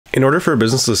In order for a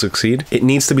business to succeed, it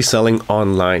needs to be selling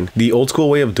online. The old school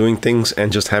way of doing things and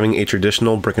just having a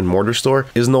traditional brick and mortar store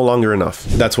is no longer enough.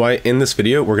 That's why in this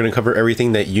video, we're going to cover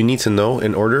everything that you need to know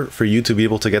in order for you to be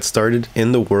able to get started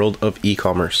in the world of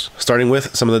e-commerce. Starting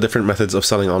with some of the different methods of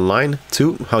selling online,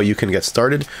 to how you can get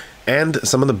started, and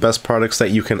some of the best products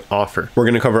that you can offer. We're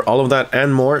going to cover all of that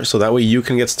and more so that way you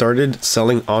can get started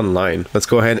selling online. Let's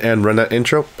go ahead and run that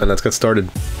intro and let's get started.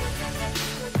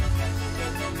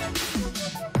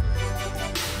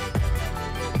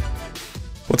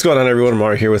 What's going on, everyone?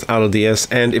 Mario here with AutoDS,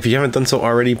 and if you haven't done so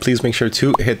already, please make sure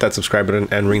to hit that subscribe button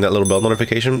and ring that little bell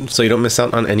notification so you don't miss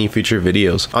out on any future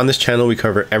videos. On this channel, we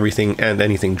cover everything and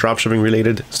anything dropshipping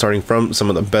related, starting from some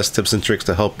of the best tips and tricks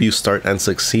to help you start and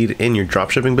succeed in your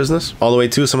dropshipping business, all the way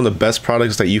to some of the best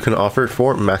products that you can offer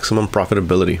for maximum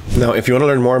profitability. Now, if you want to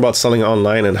learn more about selling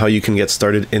online and how you can get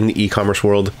started in the e-commerce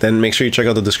world, then make sure you check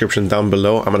out the description down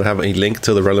below. I'm going to have a link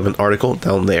to the relevant article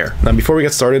down there. Now, before we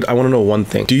get started, I want to know one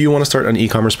thing. Do you want to start an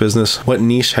e-commerce business? What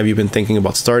niche have you been thinking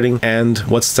about starting, and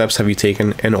what steps have you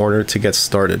taken in order to get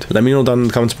started? Let me know down in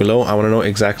the comments below. I want to know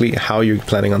exactly how you're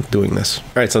planning on doing this. All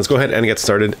right, so let's go ahead and get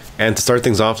started. And to start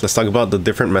things off, let's talk about the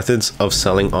different methods of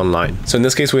selling online. So in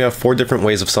this case, we have 4 different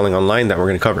ways of selling online that we're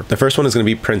going to cover. The first one is going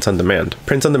to be print on demand.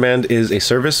 Print on demand is a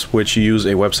service which you use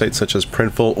a website such as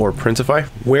Printful or Printify,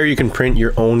 where you can print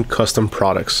your own custom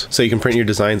products. So you can print your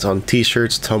designs on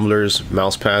t-shirts, tumblers,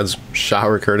 mouse pads,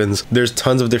 shower curtains. There's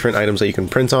tons of different items that you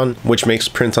can print on, which makes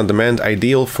print on demand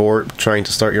ideal for trying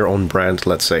to start your own brand,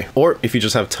 let's say. Or if you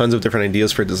just have tons of different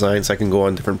ideas for designs that can go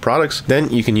on different products, then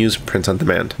you can use print on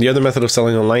demand. The other method of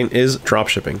selling online is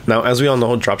dropshipping. Now, as we all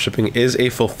know, dropshipping is a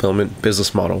fulfillment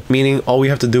business model, meaning all we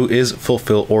have to do is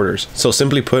fulfill orders. So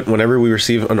simply put, whenever we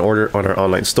receive an order on our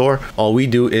online store, all we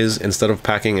do is, instead of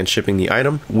packing and shipping the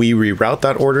item, we reroute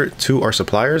that order to our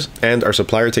suppliers, and our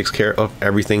supplier takes care of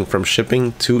everything from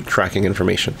shipping to tracking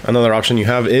information. Another option you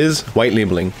have is white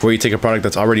labeling, where you take a product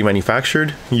that's already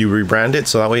manufactured, you rebrand it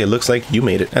so that way it looks like you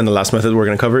made it. And the last method we're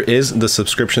going to cover is the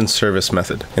subscription service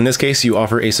method. In this case, you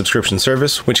offer a subscription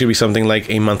service, which could be something like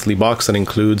a monthly box that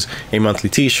includes a monthly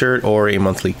t-shirt or a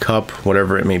monthly cup,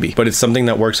 whatever it may be. But it's something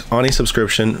that works on a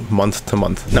subscription month to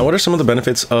month. Now, what are some of the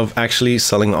benefits of actually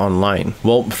selling online?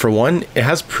 Well, for one, it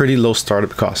has pretty low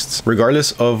startup costs.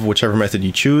 Regardless of whichever method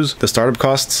you choose, the startup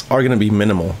costs are going to be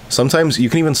minimal. Sometimes you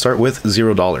can even start with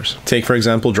 $0. Take, for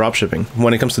example, dropshipping.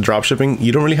 When it comes to dropshipping,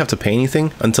 you don't really have to pay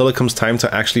anything until it comes time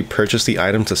to actually purchase the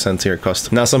item to send to your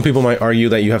customer. Now, some people might argue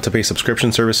that you have to pay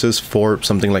subscription services for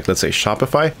something like, let's say,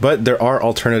 Shopify, but there are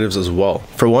alternatives as well.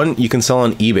 For one, you can sell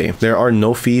on eBay. There are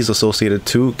no fees associated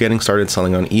to getting started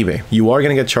selling on eBay. You are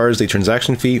going to get charged a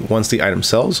transaction fee once the item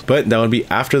sells, but that would be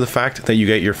after the fact that you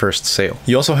get your first sale.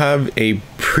 You also have a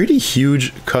pretty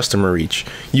huge customer reach.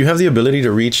 You have the ability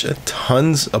to reach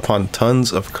tons upon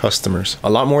tons of customers, a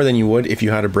lot more than you would if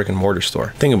you had a brick and mortar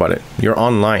store. Think about it. You're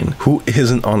online. Who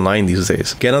isn't online these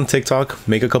days? Get on TikTok,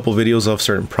 make a couple videos of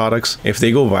certain products. If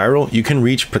they go viral, you can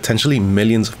reach potentially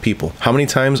millions of people. How many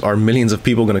times are millions of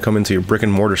people going to come into your brick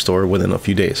and mortar store within a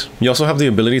few days? You also have the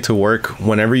ability to work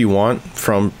whenever you want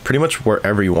from pretty much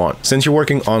wherever you want. Since you're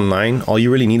working online, all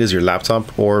you really need is your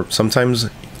laptop, or sometimes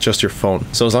just your phone.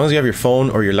 So as long as you have your phone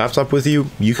or your laptop with you,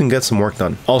 you can get some work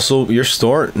done. Also, your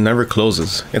store never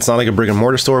closes. It's not like a brick and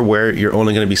mortar store where you're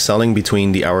only going to be selling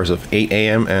between the hours of 8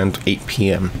 a.m. and 8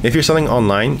 p.m. If you're selling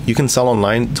online, you can sell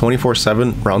online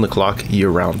 24/7, round the clock, year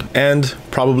round. And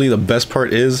probably the best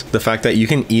part is the fact that you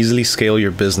can easily scale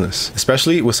your business,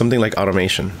 especially with something like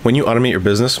automation. When you automate your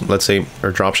business, let's say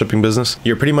our dropshipping business,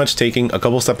 you're pretty much taking a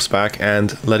couple steps back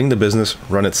and letting the business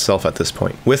run itself at this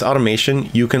point. With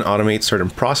automation, you can automate certain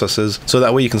processes so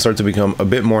that way you can start to become a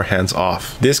bit more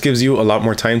hands-off. This gives you a lot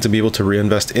more time to be able to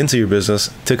reinvest into your business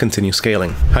to continue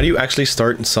scaling. How do you actually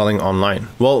start selling online?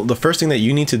 Well, the first thing that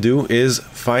you need to do is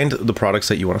find the products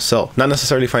that you want to sell. Not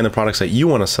necessarily find the products that you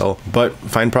want to sell, but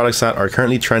find products that are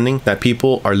currently trending, that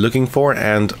people are looking for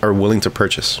and are willing to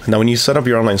purchase. Now, when you set up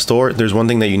your online store, there's one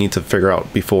thing that you need to figure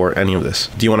out before any of this.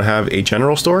 Do you want to have a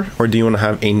general store, or do you want to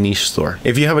have a niche store?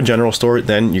 If you have a general store,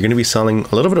 then you're going to be selling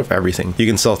a little bit of everything. You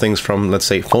can sell things from, let's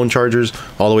say, phone chargers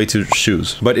all the way to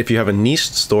shoes. But if you have a niche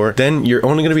store, then you're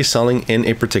only going to be selling in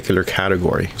a particular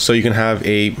category. So you can have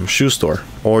a shoe store,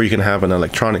 or you can have an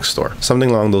electronics store,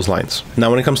 something along those lines. Now,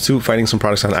 when it comes to finding some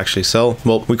products that actually sell,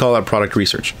 well, we call that product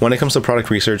research. When it comes to product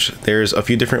research, there's there's a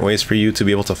few different ways for you to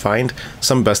be able to find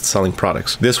some best-selling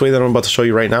products. This way that I'm about to show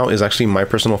you right now is actually my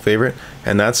personal favorite,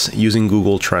 and that's using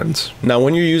Google Trends. Now,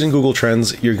 when you're using Google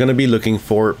Trends, you're going to be looking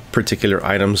for particular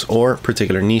items or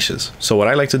particular niches. So what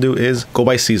I like to do is go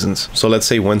by seasons. So let's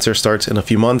say winter starts in a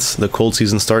few months, the cold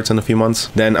season starts in a few months,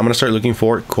 then I'm going to start looking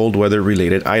for cold weather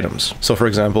related items. So for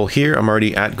example, here I'm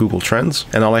already at Google Trends,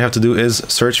 and all I have to do is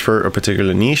search for a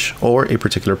particular niche or a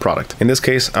particular product. In this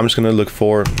case, I'm just going to look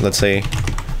for, let's say,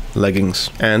 leggings,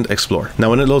 and explore. Now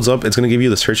when it loads up, it's going to give you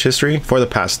the search history for the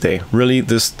past day. Really,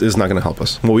 this is not going to help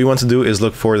us. What we want to do is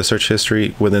look for the search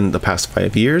history within the past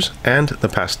 5 years and the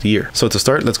past year. So to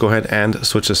start, let's go ahead and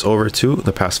switch this over to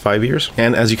the past 5 years.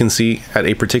 And as you can see, at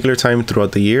a particular time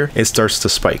throughout the year, it starts to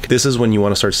spike. This is when you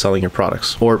want to start selling your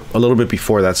products, or a little bit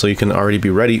before that, so you can already be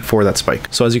ready for that spike.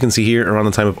 So as you can see here, around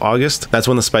the time of August, that's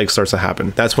when the spike starts to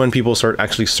happen. That's when people start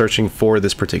actually searching for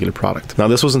this particular product. Now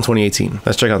this was in 2018.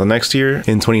 Let's check out the next year.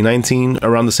 In 2019,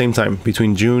 around the same time,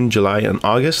 between June, July, and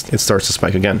August, it starts to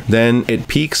spike again. Then it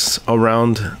peaks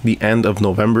around the end of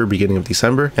November, beginning of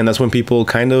December, and that's when people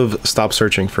kind of stop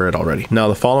searching for it already. Now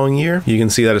the following year, you can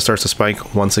see that it starts to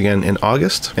spike once again in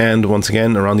August, and once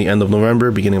again around the end of November,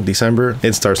 beginning of December,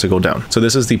 it starts to go down. So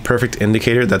this is the perfect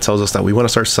indicator that tells us that we want to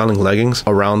start selling leggings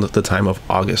around the time of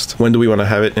August. When do we want to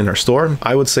have it in our store?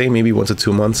 I would say maybe 1 to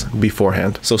 2 months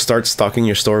beforehand. So start stocking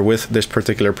your store with this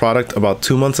particular product about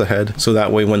 2 months ahead, so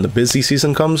that way when the busy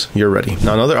season comes, you're ready.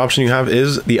 Now another option you have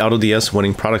is the AutoDS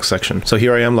winning product section. So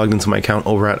here I am logged into my account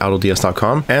over at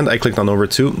autods.com, and I clicked on over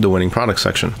to the winning product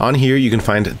section. On here you can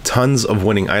find tons of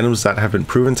winning items that have been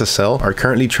proven to sell, are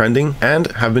currently trending, and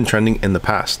have been trending in the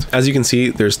past. As you can see,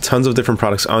 there's tons of different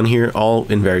products on here, all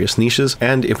in various niches,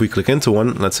 and if we click into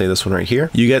one, let's say this one right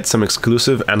here, you get some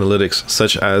exclusive analytics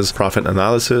such as profit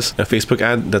analysis, a Facebook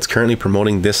ad that's currently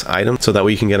promoting this item, so that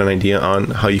way you can get an idea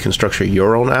on how you can structure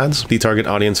your own ads, the target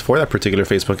audience for that particular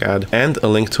Facebook ad, and a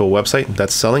link to a website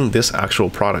that's selling this actual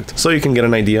product, so you can get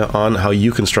an idea on how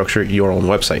you can structure your own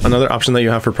website. Another option that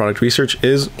you have for product research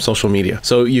is social media.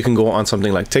 So you can go on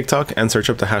something like TikTok and search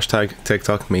up the hashtag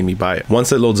TikTok made me buy it.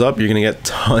 Once it loads up, you're gonna get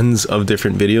tons of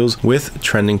different videos with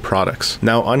trending products.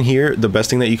 Now on here, the best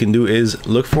thing that you can do is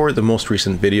look for the most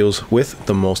recent videos with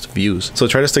the most views. So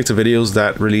try to stick to videos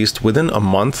that released within a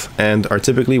month and are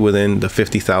typically within the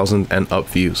 50,000 and up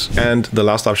views. And the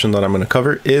last option that I'm going to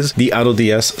cover is the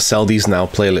AutoDS Sell These Now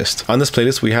playlist. On this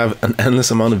playlist, we have an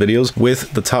endless amount of videos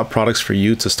with the top products for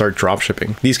you to start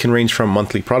dropshipping. These can range from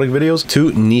monthly product videos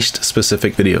to niched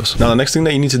specific videos. Now, the next thing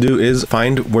that you need to do is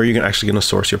find where you're actually going to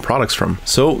source your products from.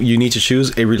 So you need to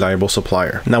choose a reliable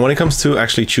supplier. Now, when it comes to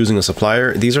actually choosing a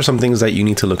supplier, these are some things that you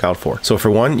need to look out for. So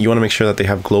for one, you want to make sure that they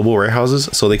have global warehouses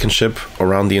so they can ship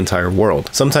around the entire world.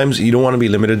 Sometimes you don't want to be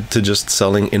limited to just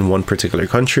selling in one particular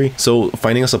country. So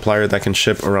finding a supplier that can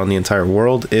ship around the entire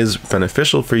world is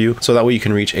beneficial for you, so that way you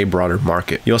can reach a broader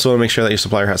market. You also want to make sure that your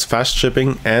supplier has fast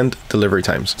shipping and delivery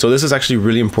times. So this is actually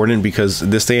really important because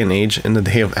this day and age, in the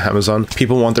day of Amazon,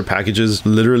 people want their packages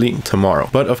literally tomorrow.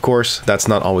 But of course, that's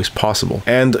not always possible.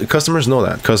 And customers know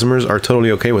that. Customers are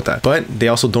totally okay with that. But they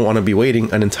also don't want to be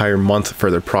waiting an entire month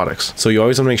for their products. So you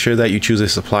always want to make sure that you choose a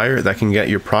supplier that can get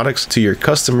your products to your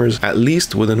customers at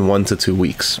least within 1 to 2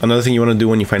 weeks. Another thing you want to do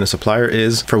when you find a supplier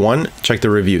is, for one, check the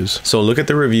reviews. So look at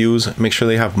the reviews, make sure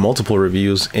they have multiple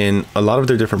reviews in a lot of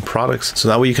their different products, so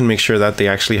that way you can make sure that they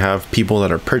actually have people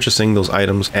that are purchasing those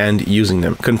items and using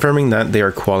them, confirming that they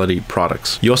are quality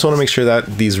products. You also want to make sure that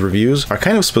these reviews are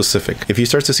kind of specific. If you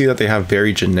start to see that they have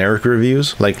very generic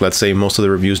reviews, like let's say most of the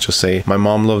reviews just say, my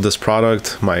mom loved this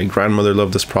product, my grandmother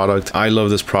loved this product, I love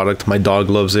this product, my dog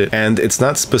loves it, and it's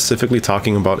not specifically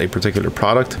talking about a particular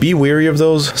product, be wary of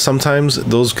those. Sometimes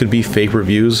those could be fake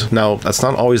reviews. Now, that's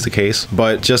not always the case,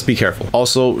 but just be careful.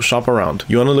 Also, shop around.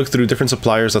 You want to look through different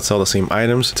suppliers that sell the same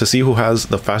items to see who has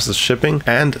the fastest shipping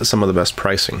and some of the best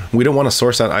pricing. We don't want to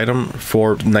source that item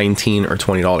for $19 or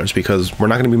 $20 because we're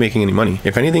not going to be making any money.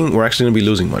 If anything, we're actually going to be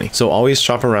losing money. So always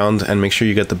shop around and make sure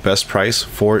you get the best price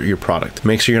for your product.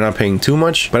 Make sure you're not paying too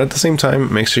much, but at the same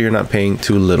time, make sure you're not paying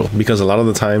too little, because a lot of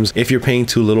the times, if you're paying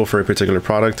too little for a particular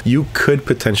product, you could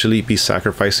potentially be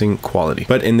sacrificing quality.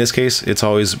 But in this case, it's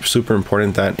always super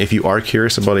important that if you are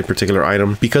curious about a particular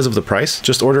item because of the price,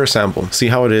 just order a sample, see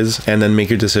how it is, and then make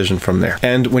your decision from there.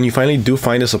 And when you finally do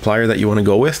find a supplier that you want to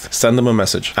go with, send them a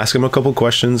message, ask them a couple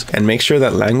questions, and make sure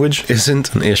that language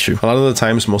isn't an issue. A lot of the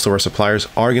times, most of our suppliers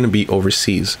are going to be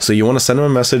overseas. So you want to send them a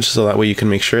message so that way you can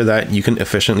make sure that you can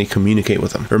efficiently communicate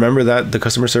with them. Remember that the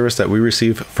customer service that we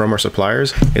receive from our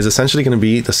suppliers is essentially going to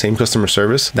be the same customer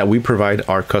service that we provide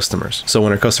our customers. So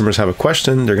when our customers have a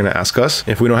question, they're going to ask us.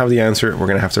 If we don't have the answer, we're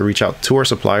going to have to reach out to our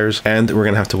suppliers and we're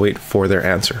going to have to wait for their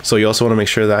answer. So you also want to make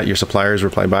sure that your suppliers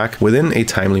reply back within a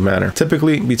timely manner,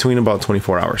 typically between about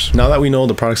 24 hours. Now that we know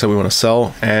the products that we want to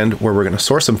sell and where we're going to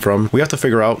source them from, we have to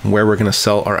figure out where we're going to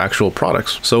sell our actual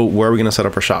products. So where are we going to set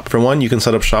up our shop? For one, you can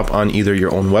set up shop on either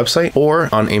your own website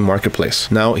or on a marketplace.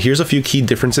 Now, here's a few key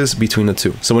differences between the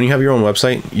two. So when you have your own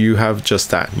website, you have just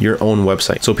that, your own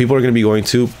website. So people are going to be going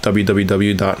to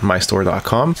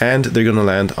www.mystore.com and they're going to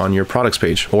land on your products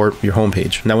page or your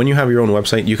homepage. Now, when you have your own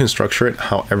website, you can structure it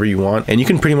however you want and you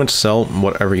can pretty much sell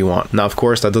whatever you want. Now, of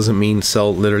course, that doesn't mean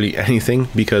sell literally anything,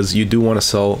 because you do want to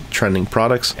sell trending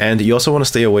products and you also want to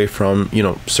stay away from,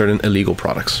 certain illegal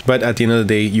products. But at the end of the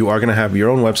day, you are going to have your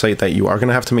own website that you are going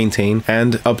to have to maintain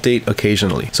and update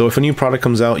occasionally. So if a new product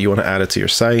comes out, you want to add it to your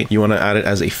site, you want to add it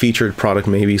as a featured product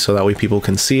maybe, so that way people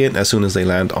can see it as soon as they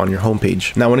land on your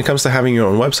homepage. Now, when it comes to having your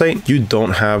own website, you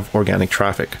don't have organic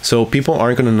traffic. So people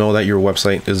aren't going to know that your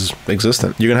website is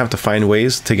existent. You're going to have to find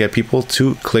ways to get people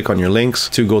to click on your links,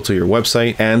 to go to your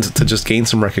website, and to just gain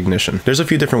some recognition. There's a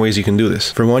few different ways you can do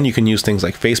this. For one, you can use things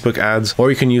like Facebook ads, or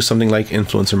you can use something like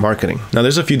influencer marketing. Now,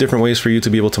 there's a few different ways for you to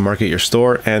be able to market your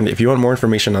store, and if you want more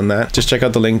information on that, just check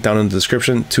out the link down in the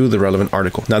description to the relevant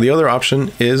article. Now, the other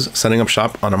option is setting up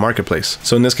shop on a marketplace.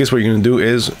 So in this case, what you're going to do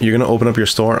is you're going to open up your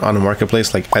store on a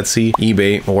marketplace like Etsy,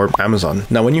 eBay, or Amazon.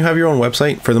 Now, when you have your own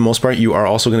website, for the most part, you are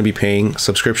also going to be paying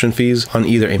subscription fees on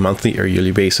either a monthly or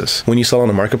yearly basis. When you sell on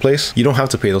a marketplace, you don't have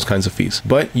to pay those kinds of fees,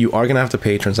 but you are going to have to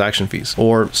pay transaction fees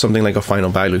or something like a final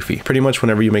value fee. Pretty much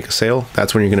whenever you make a sale,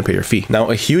 that's when you're going to pay your fee. Now,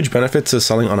 a huge benefit to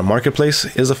selling on a marketplace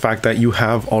is the fact that you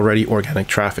have already organic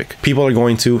traffic. People are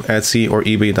going to Etsy or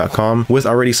eBay.com with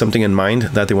already something in mind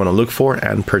that they want to look for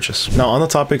and purchase. Now, on the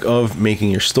topic of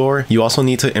making your store, you also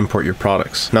need to import your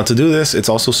products. Now, to do this, it's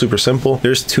also super simple.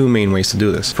 There's two main ways to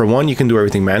do this. For one, you can do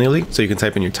everything manually. So you can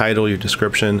type in your title, your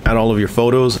description, add all of your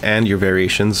photos and your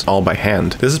variations all by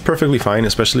hand. This is perfectly fine,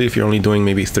 especially if you're only doing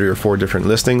maybe 3 or 4 different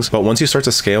listings. But once you start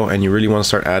to scale and you really want to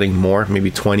start adding more,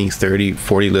 maybe 20, 30,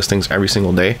 40 listings every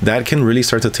single day, that can really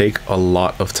start to take a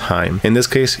lot of time. In this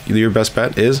case, your best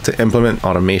bet is to implement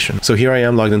automation. So here I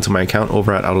am logged into my account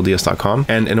over at autods.com,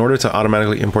 and in order to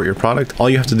automatically import your product, all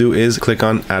you have to do is click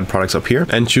on add products up here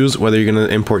and choose whether you're going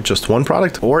to import just one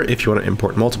product or if you want to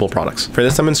import multiple products. For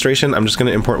this demonstration, I'm just going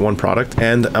to import one product,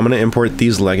 and I'm going to import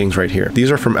these leggings right here.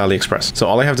 These are from AliExpress. So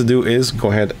all I have to do is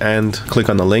go ahead and click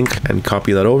on the link and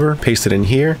copy that over, paste it in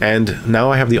here, and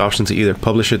now I have the option to either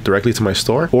publish it directly to my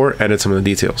store or edit some of the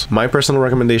details. My personal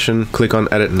recommendation, click on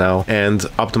edit now and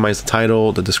optimize the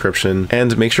title, the description,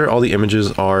 and make sure all the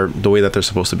images are the way that they're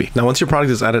supposed to be. Now, once your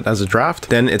product is added as a draft,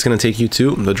 then it's going to take you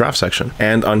to the draft section.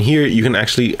 And on here, you can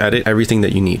actually edit everything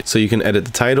that you need. So you can edit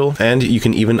the title and you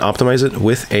can even optimize it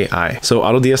with AI. So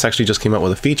AutoDS actually just came out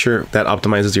with a feature that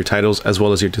optimizes your titles as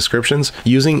well as your descriptions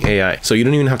using AI. So you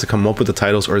don't even have to come up with the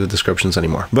titles or the descriptions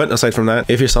anymore. But aside from that,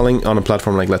 if you're selling on a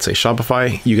platform like, let's say,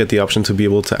 Shopify, you get the option to be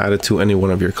able to add it to any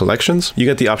one of your collections. You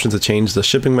get the option to change the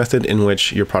shipping method in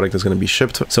which your product is going to be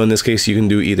shipped. So in this case, you can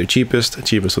do either cheapest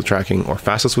with tracking, or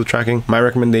fastest with tracking. My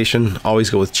recommendation, always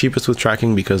go with cheapest with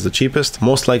tracking, because the cheapest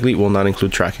most likely will not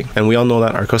include tracking. And we all know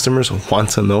that our customers want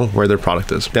to know where their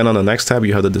product is. Then on the next tab,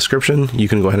 you have the description. You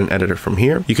can go ahead and edit it from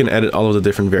here. You can edit all of the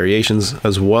different variations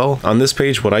as well. On this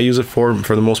page, what I use it for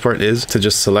the most part, is to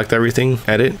just select everything,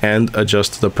 edit, and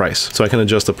adjust the price. So I can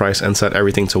adjust the price and set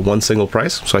everything to one single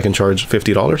price. So I can charge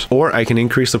 $50, or I can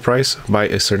increase the price by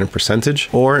a certain percentage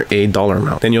or a dollar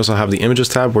amount. Then you also have the images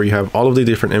tab, where you have all of the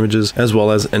different images as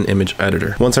well as an image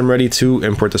editor. Once I'm ready to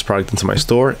import this product into my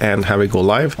store and have it go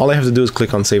live, all I have to do is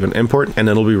click on save and import, and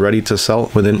it'll be ready to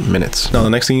sell within minutes. Now, the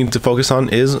next thing you need to focus on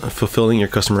is fulfilling your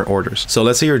customer orders. So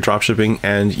let's say you're dropshipping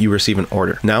and you receive an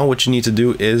order. Now, what you need to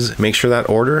do is make sure that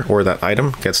order or that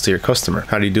item gets to your customer.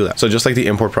 How do you do that? So just like the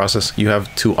import process, you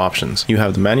have two options. You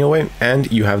have the manual way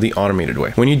and you have the automated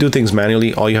way. When you do things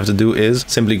manually, all you have to do is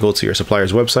simply go to your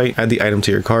supplier's website, add the item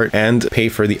to your cart, and pay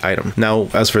for the item. Now,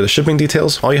 as for the shipping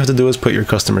details, all you have to do is put your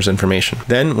customer's information.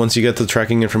 Then once you get the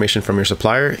tracking information from your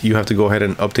supplier, you have to go ahead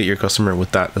and update your customer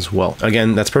with that as well.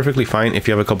 Again, that's perfectly fine if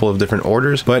you have a couple of different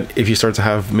orders, but if you start to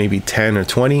have maybe 10 or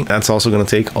 20, that's also going to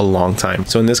take a long time.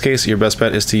 So in this case, your best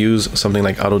bet is to use something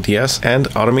like AutoDS and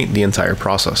automate the entire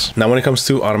process. Now, when it comes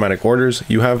to automatic orders,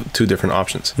 you have two different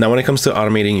options. Now, when it comes to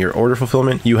automating your order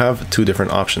fulfillment, you have two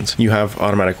different options. You have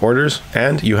automatic orders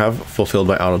and you have fulfilled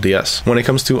by AutoDS. When it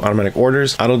comes to automatic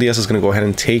orders, AutoDS is going to go ahead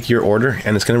and take your order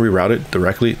and it's going to reroute it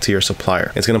directly to your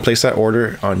supplier. It's going to place that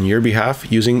order on your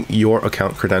behalf using your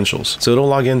account credentials. So it'll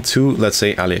log into, let's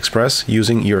say, AliExpress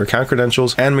using your account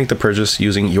credentials and make the purchase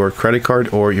using your credit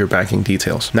card or your banking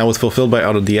details. Now, with fulfilled by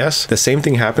AutoDS, the same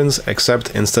thing happens,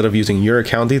 except instead of using your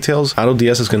account details,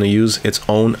 AutoDS is going to use its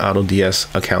own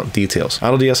AutoDS account details.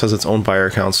 AutoDS has its own buyer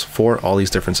account, costs for all these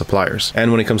different suppliers.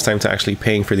 And when it comes time to actually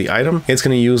paying for the item, it's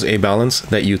going to use a balance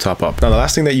that you top up. Now, the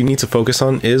last thing that you need to focus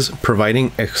on is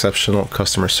providing exceptional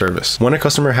customer service. When a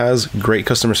customer has great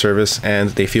customer service and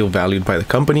they feel valued by the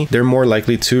company, they're more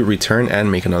likely to return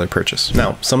and make another purchase.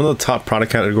 Now, some of the top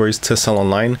product categories to sell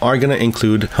online are going to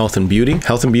include health and beauty.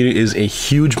 Health and beauty is a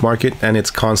huge market and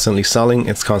it's constantly selling,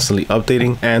 it's constantly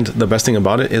updating, and the best thing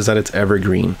about it is that it's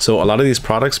evergreen. So a lot of these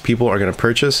products people are going to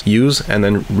purchase, use, and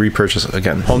then repurchase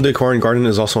again. Home decor and garden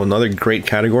is also another great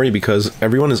category because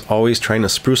everyone is always trying to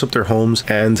spruce up their homes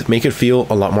and make it feel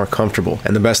a lot more comfortable.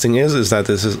 And the best thing is that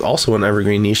this is also an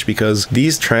evergreen niche because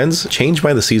these trends change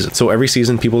by the season. So every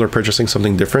season people are purchasing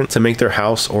something different to make their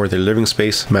house or their living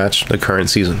space match the current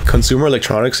season. Consumer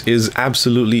electronics is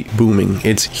absolutely booming.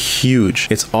 It's huge.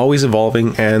 It's always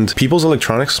evolving and people's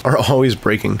electronics are always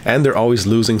breaking and they're always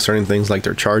losing certain things like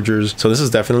their chargers. So this is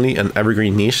definitely an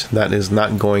evergreen niche that is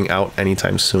not going out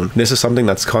anytime soon. This is something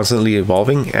that's constantly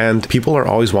evolving and people are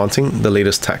always wanting the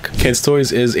latest tech. Kids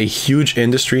toys is a huge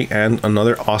industry and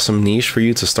another awesome niche for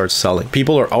you to start selling.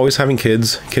 People are always having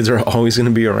kids are always going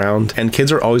to be around, and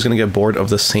kids are always going to get bored of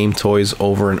the same toys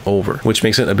over and over, which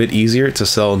makes it a bit easier to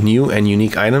sell new and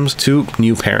unique items to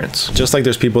new parents. Just like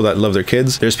there's people that love their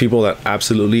kids, there's people that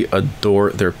absolutely adore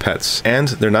their pets, and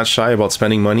they're not shy about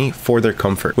spending money for their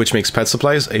comfort, which makes pet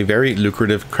supplies a very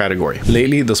lucrative category.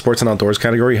 Lately, the sports and outdoors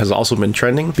category has also been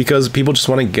trending because people just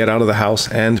want to get out of the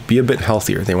house and be a bit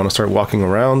healthier. They want to start walking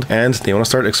around and they want to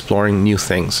start exploring new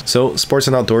things. So sports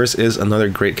and outdoors is another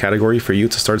great category for you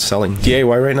to start selling.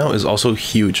 DIY right now is also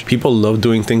huge. People love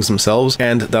doing things themselves,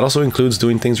 and that also includes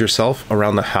doing things yourself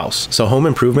around the house. So home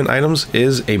improvement items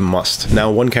is a must.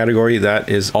 Now, one category that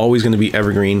is always going to be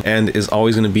evergreen and is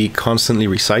always going to be constantly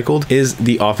recycled is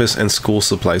the office and school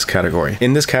supplies category.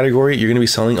 In this category, you're going to be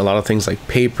selling a lot of things like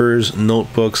papers,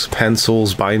 notebooks,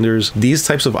 pencils, binders. These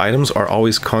types of items are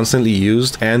always constantly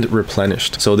used and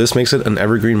replenished. So this makes it an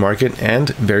evergreen market and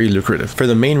very lucrative for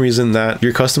the main reason that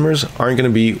your customers aren't going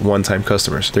to be one-time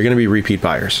customers. They're going to be repeat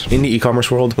buyers. In the e-commerce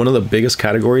world, one of the biggest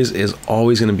categories is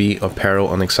always going to be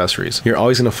apparel and accessories. You're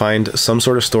always going to find some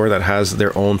sort of store that has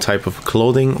their own type of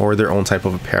clothing or their own type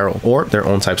of apparel or their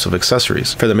own types of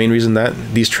accessories, for the main reason that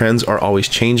these trends are always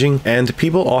changing and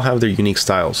people all have their unique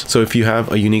styles. So if you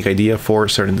have a unique idea for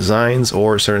certain designs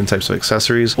or certain types of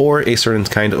accessories or a certain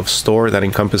kind of store that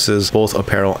encompasses both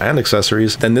apparel and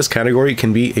accessories, then this category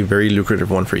can be a very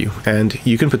lucrative one for you and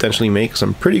you can potentially make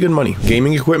some pretty good money.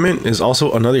 Gaming equipment is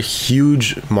also another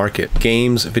huge market.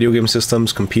 Games, video game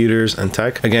systems, computers, and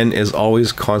tech, again, is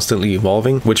always constantly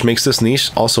evolving, which makes this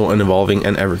niche also an evolving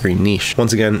and evergreen niche.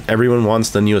 Once again, everyone wants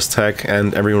the newest tech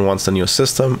and everyone wants the newest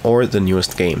system or the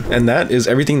newest game. And that is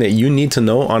everything that you need to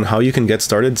know on how you can get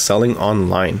started selling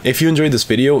online. If you enjoyed this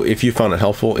video, if you found it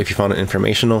helpful, if you found it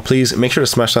informational, please make sure to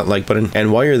smash that like button.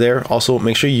 And while you're there, also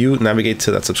make sure you navigate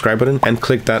to that subscribe button and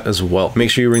click that as well. Make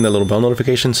sure you ring that little bell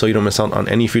notification so you don't miss out on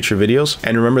any future videos.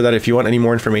 And remember that if you want any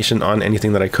more information on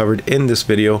anything that I covered in this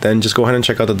video, then just go ahead and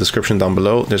check out the description down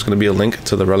below. There's going to be a link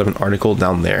to the relevant article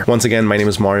down there. Once again, my name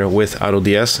is Mario with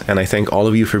AutoDS, and I thank all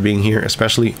of you for being here,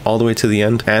 especially all the way to the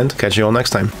end, and catch you all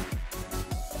next time.